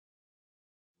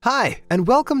Hi, and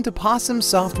welcome to POSIM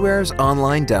Software's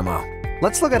online demo.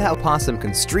 Let's look at how POSIM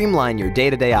can streamline your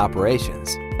day-to-day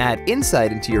operations, add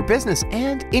insight into your business,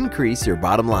 and increase your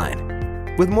bottom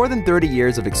line. With more than 30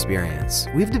 years of experience,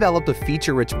 we've developed a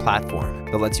feature-rich platform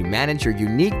that lets you manage your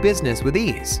unique business with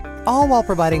ease, all while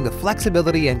providing the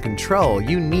flexibility and control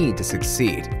you need to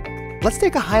succeed. Let's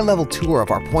take a high-level tour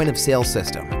of our point-of-sale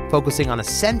system, focusing on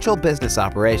essential business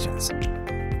operations: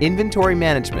 inventory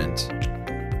management,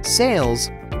 sales,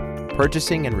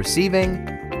 purchasing and receiving,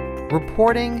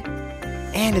 reporting,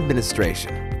 and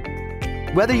administration.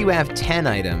 Whether you have 10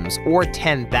 items or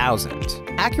 10,000,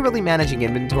 accurately managing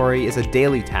inventory is a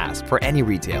daily task for any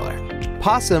retailer.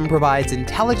 POSIM provides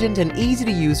intelligent and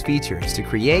easy-to-use features to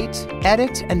create,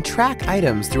 edit, and track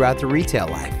items throughout the retail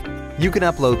life. You can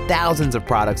upload thousands of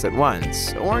products at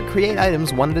once or create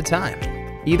items one at a time.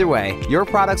 Either way, your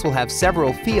products will have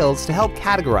several fields to help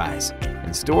categorize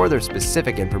and store their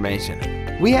specific information.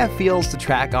 We have fields to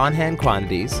track on-hand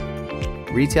quantities,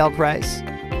 retail price,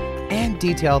 and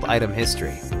detailed item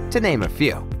history, to name a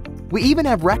few. We even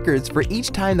have records for each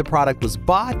time the product was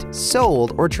bought,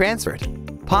 sold, or transferred.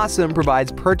 POSIM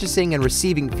provides purchasing and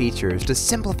receiving features to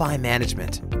simplify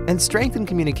management and strengthen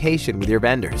communication with your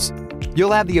vendors.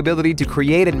 You'll have the ability to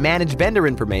create and manage vendor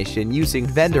information using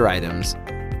vendor items,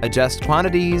 adjust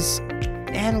quantities,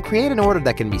 and create an order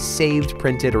that can be saved,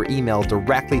 printed, or emailed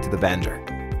directly to the vendor.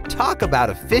 Talk about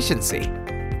efficiency!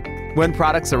 When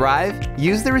products arrive,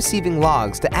 use the receiving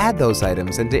logs to add those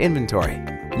items into inventory.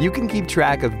 You can keep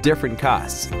track of different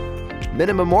costs,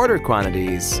 minimum order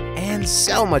quantities, and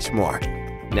so much more.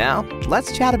 Now,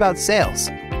 let's chat about sales.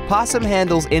 POSIM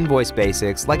handles invoice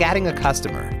basics like adding a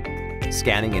customer,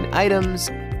 scanning in items,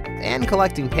 and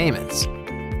collecting payments.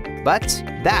 But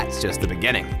that's just the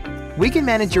beginning. We can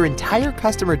manage your entire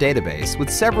customer database with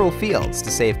several fields to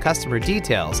save customer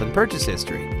details and purchase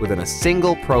history within a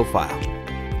single profile,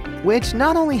 which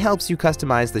not only helps you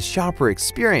customize the shopper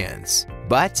experience,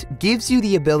 but gives you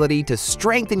the ability to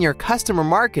strengthen your customer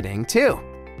marketing too.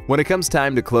 When it comes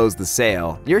time to close the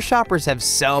sale, your shoppers have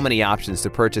so many options to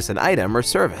purchase an item or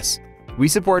service. We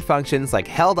support functions like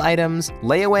held items,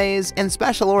 layaways, and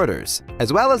special orders,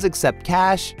 as well as accept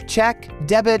cash, check,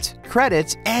 debit,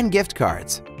 credit, and gift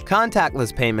cards.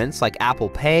 Contactless payments like Apple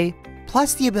Pay,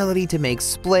 plus the ability to make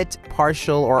split,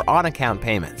 partial, or on-account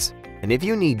payments. And if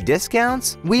you need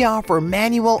discounts, we offer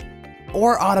manual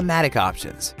or automatic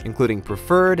options, including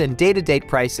preferred and day-to-date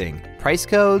pricing, price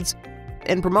codes,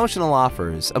 and promotional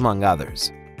offers, among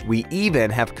others. We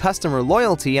even have customer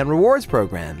loyalty and rewards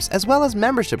programs, as well as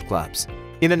membership clubs.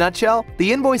 In a nutshell,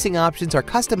 the invoicing options are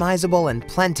customizable and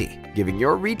plenty, giving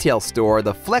your retail store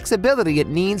the flexibility it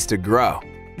needs to grow.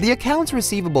 The accounts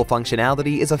receivable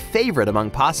functionality is a favorite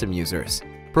among POSIM users,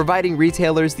 providing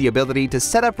retailers the ability to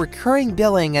set up recurring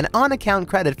billing and on-account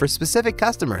credit for specific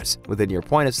customers within your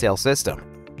point-of-sale system.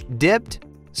 Dipped,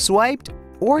 swiped,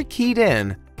 or keyed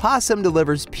in, POSIM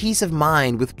delivers peace of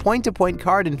mind with point-to-point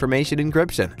card information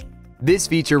encryption. This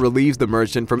feature relieves the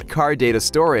merchant from card data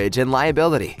storage and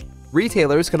liability.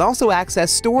 Retailers can also access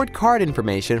stored card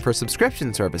information for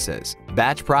subscription services,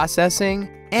 batch processing,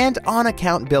 and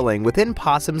on-account billing within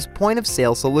POSIM's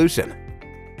point-of-sale solution.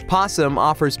 POSIM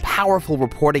offers powerful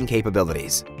reporting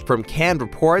capabilities, from canned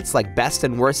reports like best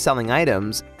and worst selling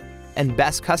items and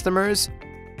best customers,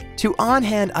 to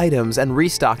on-hand items and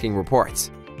restocking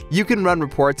reports. You can run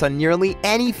reports on nearly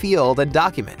any field and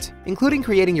document, including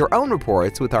creating your own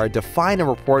reports with our Define a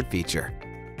Report feature.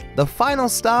 The final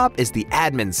stop is the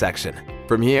admin section.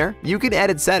 From here, you can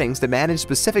edit settings to manage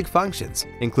specific functions,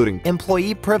 including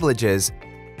employee privileges,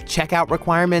 checkout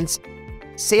requirements,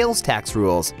 sales tax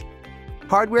rules,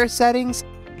 hardware settings,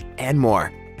 and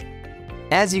more.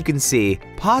 As you can see,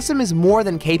 POSIM is more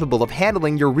than capable of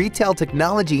handling your retail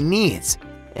technology needs,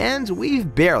 and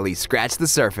we've barely scratched the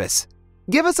surface.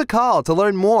 Give us a call to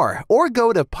learn more or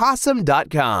go to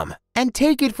posim.com and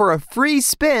take it for a free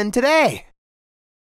spin today.